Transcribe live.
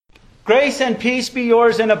Grace and peace be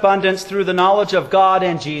yours in abundance through the knowledge of God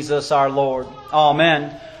and Jesus our Lord.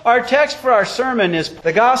 Amen. Our text for our sermon is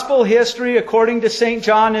the Gospel history according to St.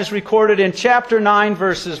 John is recorded in chapter 9,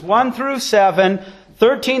 verses 1 through 7,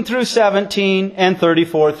 13 through 17, and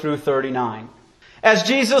 34 through 39. As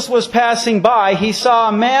Jesus was passing by, he saw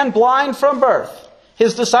a man blind from birth.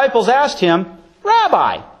 His disciples asked him,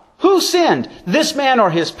 "Rabbi, who sinned, this man or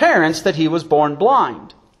his parents, that he was born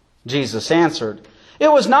blind?" Jesus answered,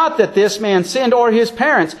 "It was not that this man sinned or his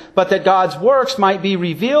parents, but that God's works might be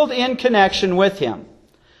revealed in connection with him.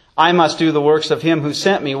 I must do the works of him who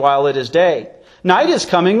sent me while it is day. Night is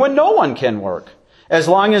coming when no one can work. As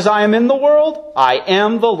long as I am in the world, I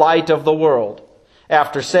am the light of the world."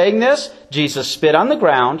 After saying this, Jesus spit on the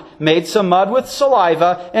ground, made some mud with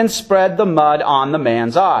saliva, and spread the mud on the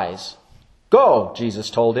man's eyes. "Go," Jesus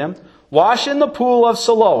told him, "wash in the pool of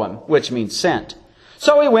Siloam," which means sent.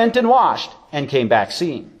 So he went and washed, and came back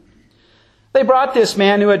seeing. They brought this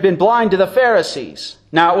man who had been blind to the Pharisees.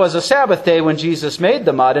 Now it was a Sabbath day when Jesus made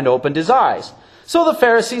the mud and opened his eyes. So the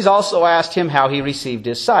Pharisees also asked him how he received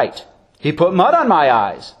his sight. "He put mud on my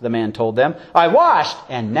eyes," the man told them. "I washed,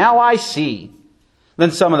 and now I see."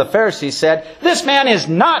 Then some of the Pharisees said, "This man is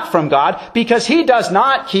not from God, because he does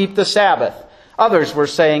not keep the Sabbath." Others were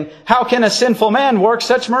saying, "How can a sinful man work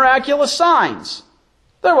such miraculous signs?"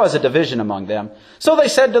 There was a division among them. So they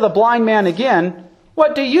said to the blind man again,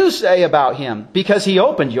 "What do you say about him? Because he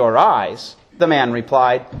opened your eyes." The man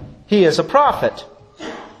replied, "He is a prophet."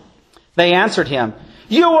 They answered him,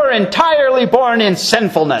 "You were entirely born in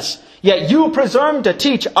sinfulness, yet you presume to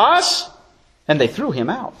teach us?" And they threw him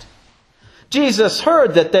out. Jesus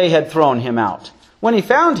heard that they had thrown him out. When he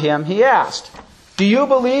found him, he asked, "Do you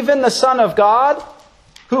believe in the Son of God?"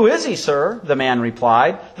 "Who is he, sir?" the man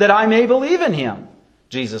replied, "that I may believe in him?"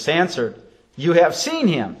 Jesus answered, "You have seen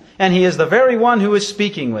him, and he is the very one who is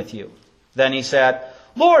speaking with you." Then he said,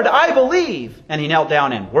 "Lord, I believe." And he knelt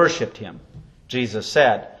down and worshipped him. Jesus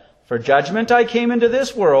said, "For judgment I came into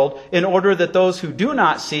this world, in order that those who do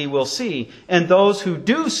not see will see, and those who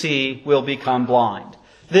do see will become blind."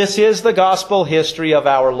 This is the gospel history of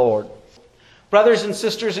our Lord. Brothers and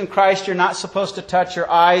sisters in Christ, you're not supposed to touch your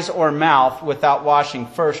eyes or mouth without washing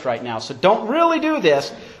first right now. So don't really do this,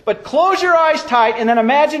 but close your eyes tight and then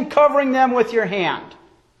imagine covering them with your hand.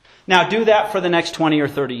 Now do that for the next 20 or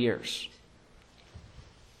 30 years.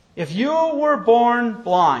 If you were born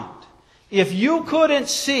blind, if you couldn't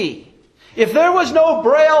see, if there was no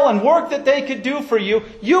braille and work that they could do for you,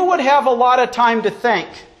 you would have a lot of time to think.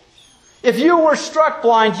 If you were struck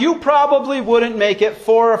blind, you probably wouldn't make it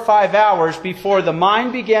 4 or 5 hours before the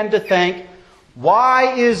mind began to think,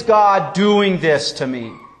 "Why is God doing this to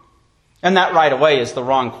me?" And that right away is the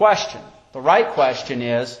wrong question. The right question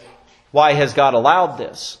is, why has God allowed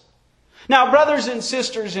this? Now, brothers and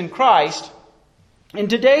sisters in Christ, in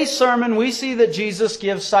today's sermon we see that Jesus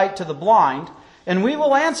gives sight to the blind, and we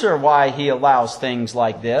will answer why He allows things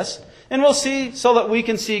like this. And we'll see so that we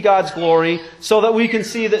can see God's glory, so that we can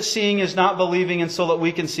see that seeing is not believing, and so that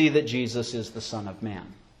we can see that Jesus is the Son of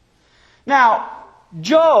Man. Now,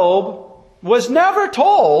 Job was never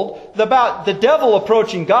told about the devil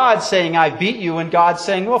approaching God saying, "I beat you," and God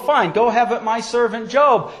saying, "Well, fine, go have it my servant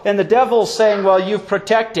Job." And the devil saying, "Well, you've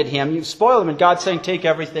protected him, you've spoiled him," and God saying, "Take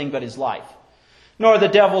everything but his life." Nor the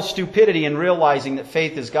devil's stupidity in realizing that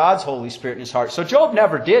faith is God's Holy Spirit in his heart. So Job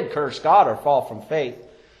never did curse God or fall from faith.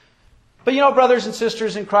 But you know, brothers and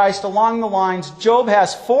sisters in Christ, along the lines, Job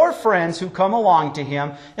has 4 friends who come along to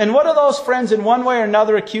him. And what do those friends in one way or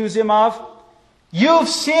another accuse him of? You've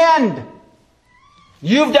sinned.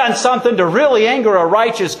 You've done something to really anger a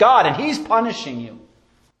righteous God, and He's punishing you.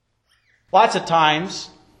 Lots of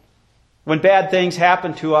times, when bad things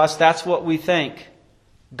happen to us, that's what we think.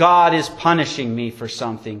 God is punishing me for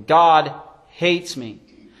something. God hates me.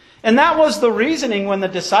 And that was the reasoning when the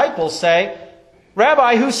disciples say,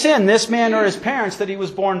 "Rabbi, who sinned, this man or his parents, that he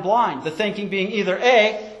was born blind?" The thinking being either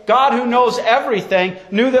A, God who knows everything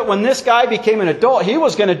knew that when this guy became an adult, he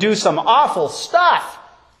was going to do some awful stuff.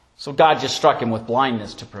 So God just struck him with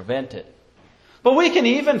blindness to prevent it. But we can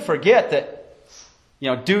even forget that,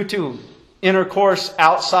 due to intercourse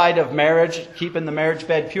outside of marriage, keeping the marriage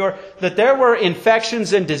bed pure, that there were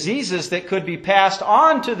infections and diseases that could be passed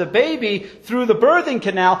on to the baby through the birthing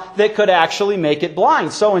canal that could actually make it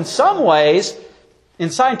blind. So in some ways,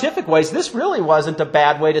 in scientific ways, this really wasn't a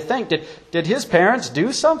bad way to think. Did his parents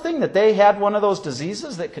do something that they had one of those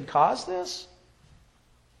diseases that could cause this?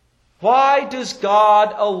 Why does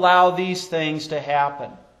God allow these things to happen?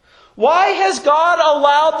 Why has God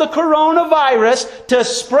allowed the coronavirus to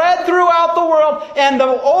spread throughout the world and the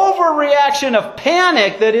overreaction of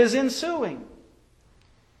panic that is ensuing?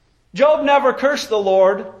 Job never cursed the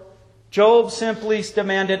Lord. Job simply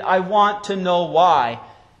demanded, I want to know why.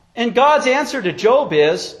 And God's answer to Job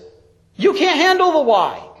is, you can't handle the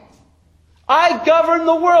why. I govern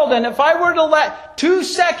the world, and if I were to let 2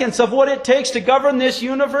 seconds of what it takes to govern this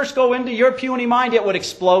universe go into your puny mind, it would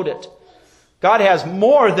explode it. God has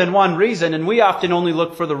more than one reason, and we often only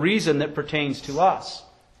look for the reason that pertains to us.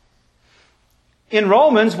 In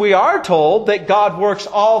Romans, we are told that God works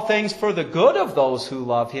all things for the good of those who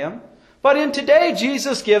love Him. But in today,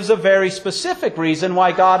 Jesus gives a very specific reason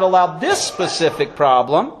why God allowed this specific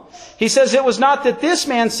problem. He says it was not that this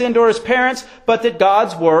man sinned or his parents, but that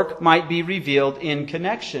God's work might be revealed in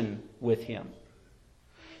connection with him.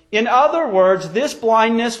 In other words, this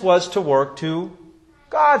blindness was to work to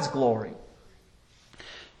God's glory.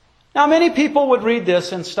 Now, many people would read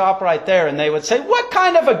this and stop right there, and they would say, what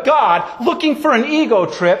kind of a God, looking for an ego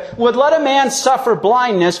trip, would let a man suffer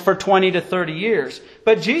blindness for 20 to 30 years?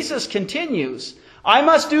 But Jesus continues, I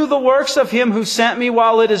must do the works of Him who sent me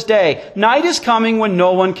while it is day. Night is coming when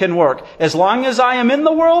no one can work. As long as I am in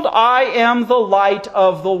the world, I am the light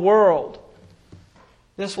of the world.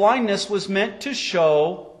 This blindness was meant to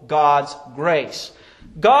show God's grace.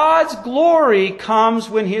 God's glory comes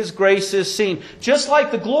when His grace is seen. Just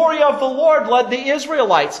like the glory of the Lord led the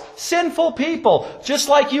Israelites, sinful people, just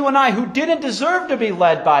like you and I, who didn't deserve to be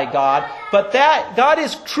led by God, but that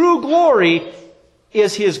God's true glory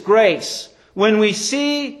is His grace. When we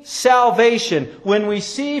see salvation, when we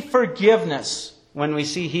see forgiveness, when we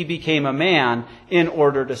see He became a man in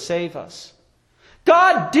order to save us.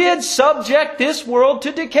 God did subject this world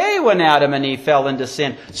to decay when Adam and Eve fell into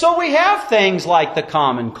sin. So we have things like the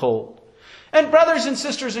common cold. And brothers and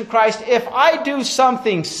sisters in Christ, if I do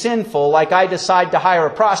something sinful, like I decide to hire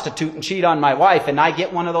a prostitute and cheat on my wife, and I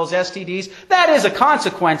get one of those STDs, that is a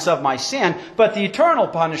consequence of my sin, but the eternal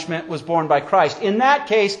punishment was borne by Christ. In that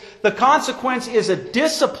case, the consequence is a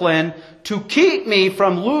discipline to keep me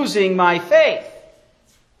from losing my faith.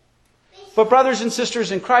 But brothers and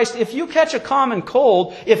sisters in Christ, if you catch a common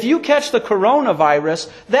cold, if you catch the coronavirus,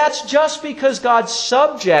 that's just because God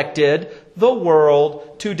subjected the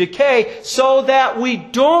world to decay so that we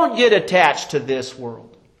don't get attached to this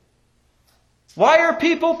world. Why are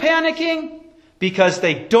people panicking? Because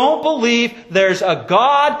they don't believe there's a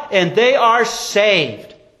God and they are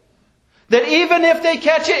saved. That even if they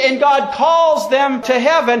catch it and God calls them to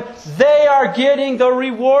heaven, they are getting the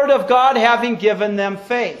reward of God having given them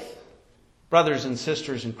faith. Brothers and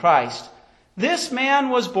sisters in Christ, this man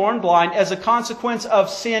was born blind as a consequence of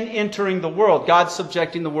sin entering the world, God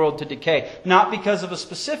subjecting the world to decay. Not because of a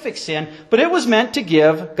specific sin, but it was meant to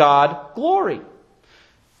give God glory.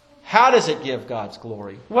 How does it give God's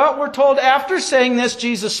glory? Well, we're told after saying this,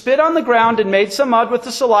 Jesus spit on the ground and made some mud with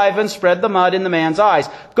the saliva and spread the mud in the man's eyes.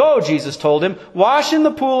 Go, Jesus told him, wash in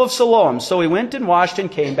the pool of Siloam. So he went and washed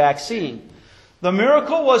and came back seeing. The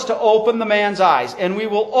miracle was to open the man's eyes, and we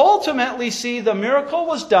will ultimately see the miracle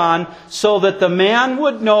was done so that the man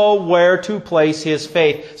would know where to place his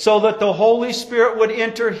faith, so that the Holy Spirit would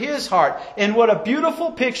enter his heart. And what a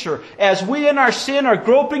beautiful picture, as we in our sin are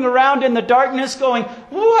groping around in the darkness going,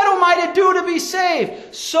 what am I to do to be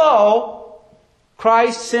saved? So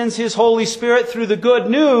Christ sends His Holy Spirit through the good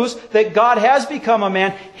news that God has become a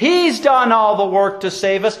man. He's done all the work to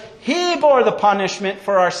save us. He bore the punishment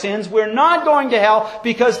for our sins. We're not going to hell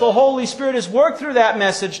because the Holy Spirit has worked through that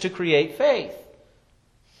message to create faith.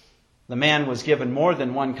 The man was given more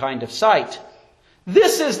than one kind of sight.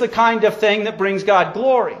 This is the kind of thing that brings God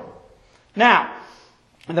glory. Now,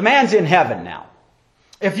 the man's in heaven now.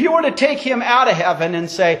 If you were to take him out of heaven and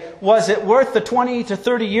say, was it worth the 20 to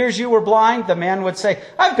 30 years you were blind? The man would say,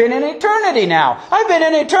 I've been in eternity now. I've been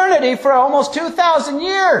in eternity for almost 2,000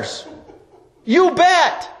 years. You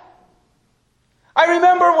bet. I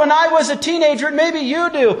remember when I was a teenager, and maybe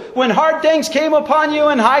you do, when hard things came upon you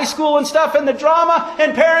in high school and stuff, and the drama,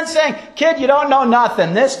 and parents saying, kid, you don't know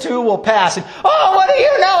nothing. This too will pass. And, oh, what do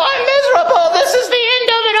you know? I'm miserable. This is the end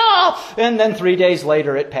of it all. And then 3 days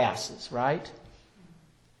later it passes, right?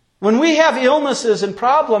 When we have illnesses and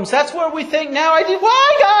problems, that's where we think now,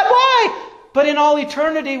 why, God, why? But in all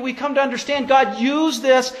eternity, we come to understand God used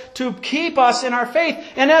this to keep us in our faith.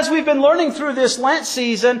 And as we've been learning through this Lent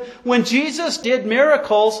season, when Jesus did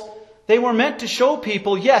miracles, they were meant to show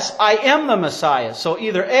people, yes, I am the Messiah. So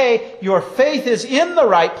either A, your faith is in the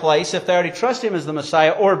right place if they already trust Him as the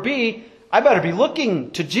Messiah, or B, I better be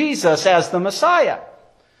looking to Jesus as the Messiah.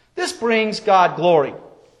 This brings God glory.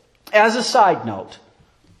 As a side note,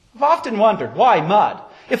 I've often wondered, why mud?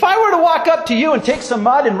 If I were to walk up to you and take some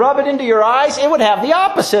mud and rub it into your eyes, it would have the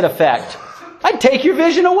opposite effect. I'd take your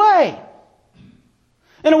vision away.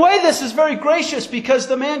 In a way, this is very gracious because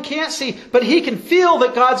the man can't see, but he can feel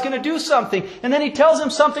that God's going to do something. And then he tells him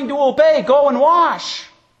something to obey. Go and wash.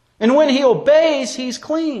 And when he obeys, he's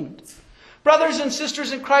cleaned. Brothers and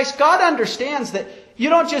sisters in Christ, God understands that you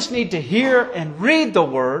don't just need to hear and read the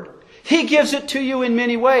Word. He gives it to you in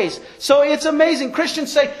many ways. So it's amazing.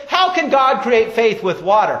 Christians say, how can God create faith with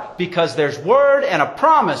water? Because there's Word and a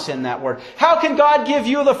promise in that Word. How can God give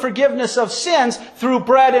you the forgiveness of sins through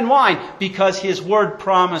bread and wine? Because His Word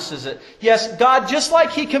promises it. Yes, God, just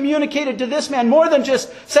like He communicated to this man, more than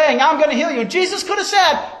just saying, I'm going to heal you. Jesus could have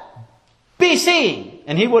said, be seeing.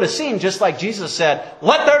 And he would have seen, just like Jesus said,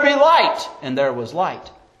 let there be light. And there was light.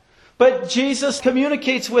 But Jesus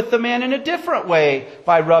communicates with the man in a different way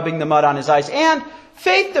by rubbing the mud on his eyes. And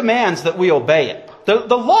faith demands that we obey it.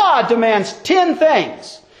 The law demands 10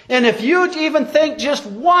 things. And if you even think just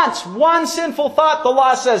once, one sinful thought, the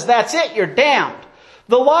law says, that's it, you're damned.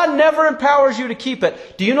 The law never empowers you to keep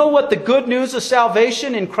it. Do you know what the good news of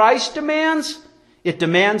salvation in Christ demands? It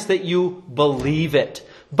demands that you believe it.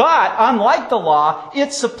 But, unlike the law,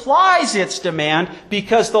 it supplies its demand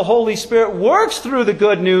because the Holy Spirit works through the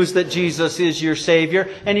good news that Jesus is your Savior,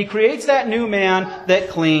 and He creates that new man that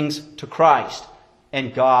clings to Christ.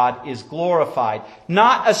 And God is glorified.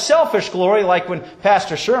 Not a selfish glory like when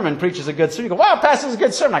Pastor Sherman preaches a good sermon. You go, wow, Pastor's a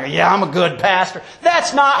good sermon. I go, yeah, I'm a good pastor.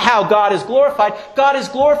 That's not how God is glorified. God is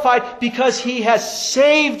glorified because He has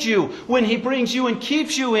saved you when He brings you and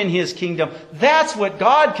keeps you in His kingdom. That's what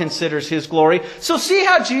God considers His glory. So see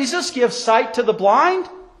how Jesus gives sight to the blind?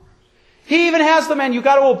 He even has the man, you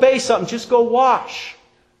got to obey something. Just go wash.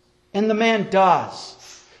 And the man does.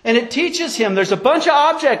 And it teaches him, there's a bunch of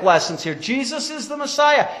object lessons here. Jesus is the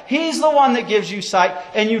Messiah. He's the one that gives you sight.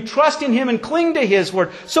 And you trust in Him and cling to His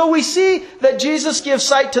Word. So we see that Jesus gives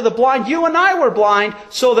sight to the blind. You and I were blind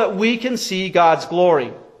so that we can see God's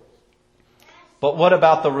glory. But what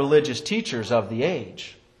about the religious teachers of the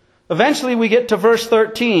age? Eventually we get to verse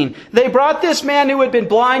 13. They brought this man who had been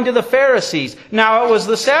blind to the Pharisees. Now it was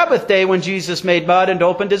the Sabbath day when Jesus made mud and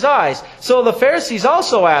opened his eyes. So the Pharisees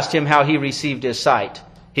also asked him how he received his sight.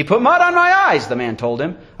 He put mud on my eyes, the man told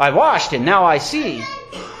him. I washed and now I see.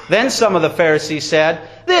 Then some of the Pharisees said,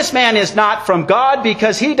 this man is not from God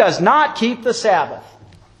because he does not keep the Sabbath.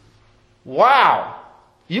 Wow!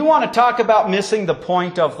 You want to talk about missing the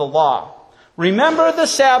point of the law. Remember the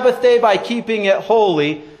Sabbath day by keeping it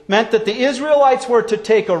holy meant that the Israelites were to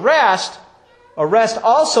take a rest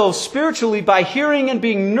also spiritually by hearing and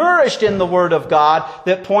being nourished in the Word of God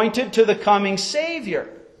that pointed to the coming Savior.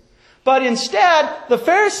 But instead, the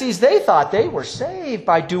Pharisees, they thought they were saved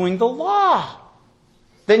by doing the law.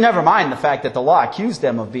 They never mind the fact that the law accused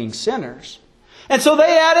them of being sinners. And so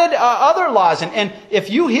they added other laws. And if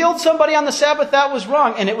you healed somebody on the Sabbath, that was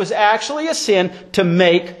wrong. And it was actually a sin to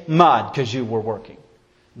make mud because you were working.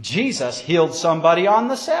 Jesus healed somebody on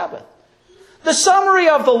the Sabbath. The summary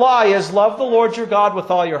of the law is love the Lord your God with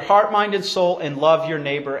all your heart, mind, and soul, and love your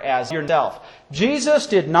neighbor as yourself. Jesus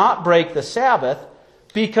did not break the Sabbath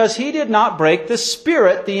because He did not break the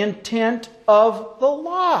spirit, the intent of the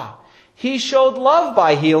law. He showed love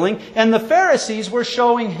by healing, and the Pharisees were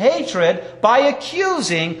showing hatred by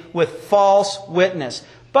accusing with false witness.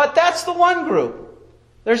 But that's the one group.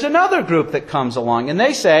 There's another group that comes along, and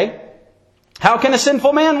they say, how can a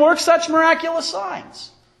sinful man work such miraculous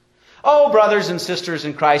signs? Oh, brothers and sisters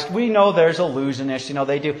in Christ, we know there's illusionists.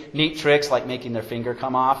 They do neat tricks like making their finger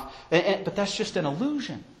come off. But that's just an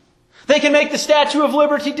illusion. They can make the Statue of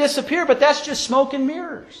Liberty disappear, but that's just smoke and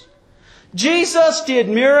mirrors. Jesus did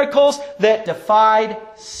miracles that defied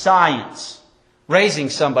science. Raising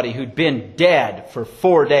somebody who'd been dead for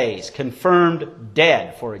 4 days, confirmed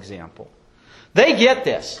dead, for example. They get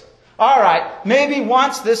this. All right, maybe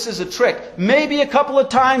once this is a trick. Maybe a couple of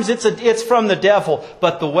times it's from the devil.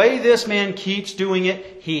 But the way this man keeps doing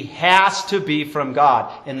it, he has to be from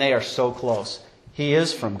God. And they are so close. He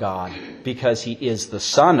is from God because He is the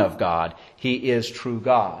Son of God. He is true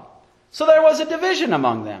God. So there was a division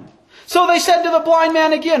among them. So they said to the blind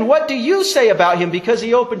man again, what do you say about him because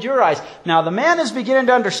he opened your eyes? Now the man is beginning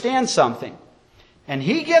to understand something. And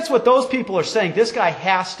he gets what those people are saying. This guy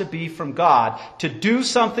has to be from God to do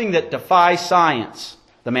something that defies science.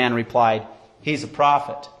 The man replied, he's a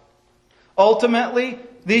prophet. Ultimately,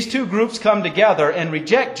 these two groups come together and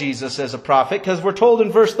reject Jesus as a prophet because we're told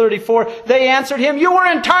in verse 34, they answered him, you were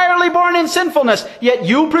entirely born in sinfulness, yet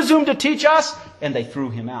you presume to teach us? And they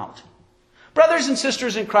threw him out. Brothers and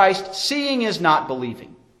sisters in Christ, seeing is not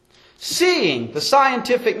believing. Seeing, the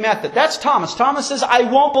scientific method, that's Thomas. Thomas says, I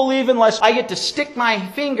won't believe unless I get to stick my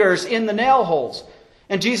fingers in the nail holes.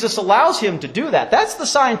 And Jesus allows him to do that. That's the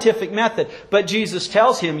scientific method. But Jesus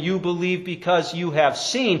tells him, you believe because you have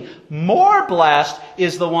seen. More blessed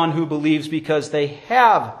is the one who believes because they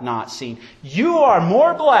have not seen. You are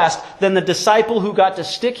more blessed than the disciple who got to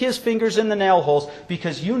stick his fingers in the nail holes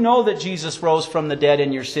because you know that Jesus rose from the dead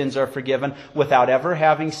and your sins are forgiven without ever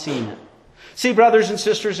having seen it. See, brothers and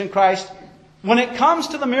sisters in Christ, when it comes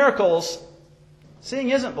to the miracles, seeing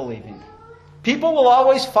isn't believing. People will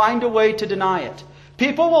always find a way to deny it.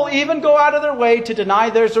 People will even go out of their way to deny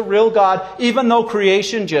there's a real God, even though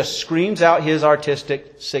creation just screams out his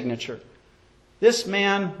artistic signature. This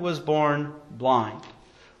man was born blind.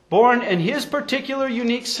 Born in his particular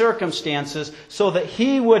unique circumstances so that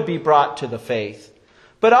he would be brought to the faith.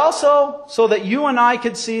 But also so that you and I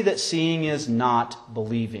could see that seeing is not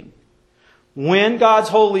believing. When God's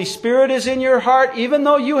Holy Spirit is in your heart, even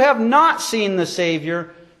though you have not seen the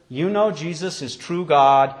Savior, you know Jesus is true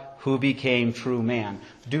God who became true man.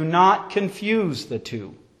 Do not confuse the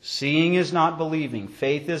two. Seeing is not believing.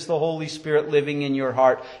 Faith is the Holy Spirit living in your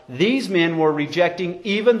heart. These men were rejecting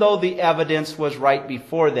even though the evidence was right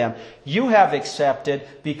before them. You have accepted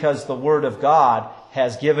because the Word of God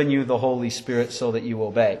has given you the Holy Spirit so that you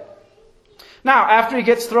obey. Now, after he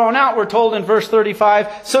gets thrown out, we're told in verse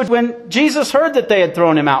 35, so when Jesus heard that they had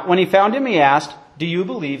thrown him out, when he found him, he asked, do you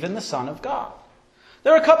believe in the Son of God?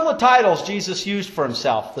 There are a couple of titles Jesus used for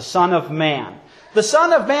himself. The Son of Man. The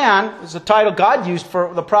Son of Man is a title God used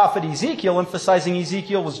for the prophet Ezekiel, emphasizing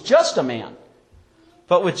Ezekiel was just a man.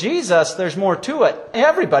 But with Jesus, there's more to it.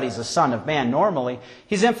 Everybody's a son of man normally.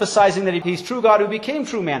 He's emphasizing that he's true God who became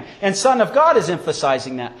true man. And Son of God is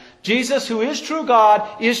emphasizing that. Jesus, who is true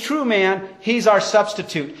God, is true man. He's our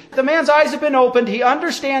substitute. The man's eyes have been opened. He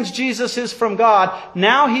understands Jesus is from God.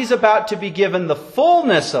 Now he's about to be given the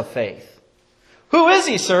fullness of faith. Who is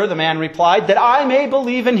he, sir? The man replied, that I may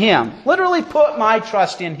believe in him. Literally put my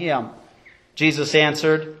trust in him. Jesus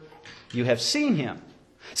answered, you have seen him.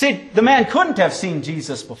 See, the man couldn't have seen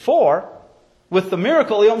Jesus before. With the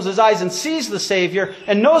miracle, he opens his eyes and sees the Savior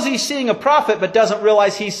and knows he's seeing a prophet, but doesn't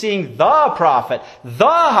realize he's seeing the prophet, the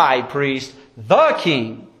high priest, the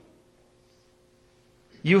king.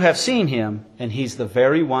 You have seen him, and he's the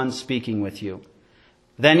very one speaking with you.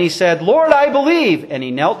 Then he said, Lord, I believe. And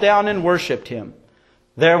he knelt down and worshipped him.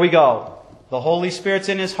 There we go. The Holy Spirit's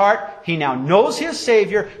in his heart. He now knows his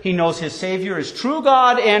Savior. He knows his Savior is true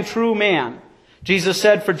God and true man. Jesus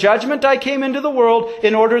said, for judgment I came into the world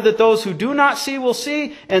in order that those who do not see will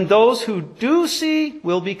see, and those who do see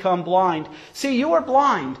will become blind. See, you are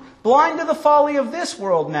blind. Blind to the folly of this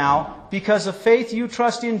world now because of faith you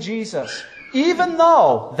trust in Jesus. Even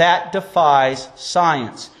though that defies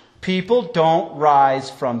science. People don't rise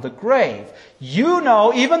from the grave. You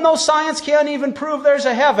know, even though science can't even prove there's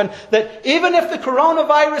a heaven, that even if the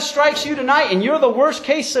coronavirus strikes you tonight and you're the worst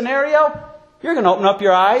case scenario, you're going to open up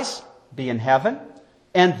your eyes, be in heaven,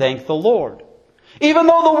 and thank the Lord. Even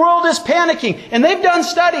though the world is panicking, and they've done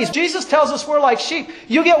studies, Jesus tells us we're like sheep.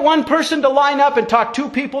 You get one person to line up and talk two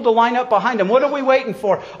people to line up behind them. What are we waiting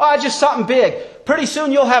for? Just something big. Pretty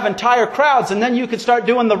soon you'll have entire crowds, and then you can start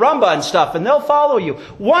doing the rumba and stuff, and they'll follow you.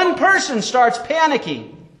 One person starts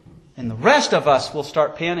panicking, and the rest of us will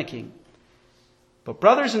start panicking. But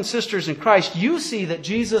brothers and sisters in Christ, you see that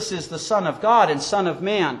Jesus is the Son of God and Son of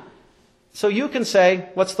Man. So you can say,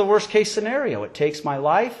 what's the worst case scenario? It takes my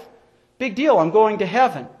life? Big deal, I'm going to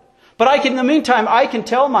heaven. But in the meantime, I can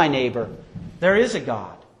tell my neighbor, there is a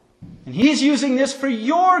God. And he's using this for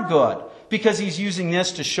your good, because he's using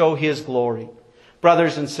this to show his glory.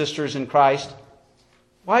 Brothers and sisters in Christ,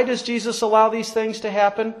 why does Jesus allow these things to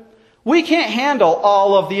happen? We can't handle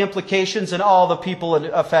all of the implications and all the people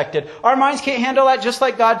affected. Our minds can't handle that, just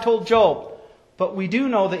like God told Job. But we do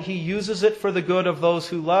know that he uses it for the good of those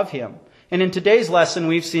who love him. And in today's lesson,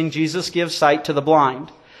 we've seen Jesus give sight to the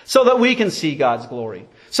blind, so that we can see God's glory,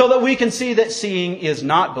 so that we can see that seeing is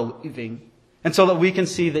not believing, and so that we can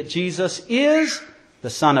see that Jesus is the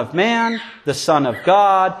Son of Man, the Son of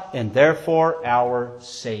God, and therefore our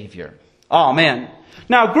Savior. Amen.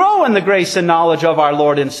 Now grow in the grace and knowledge of our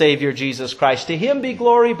Lord and Savior Jesus Christ. To him be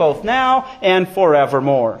glory both now and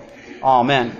forevermore. Amen.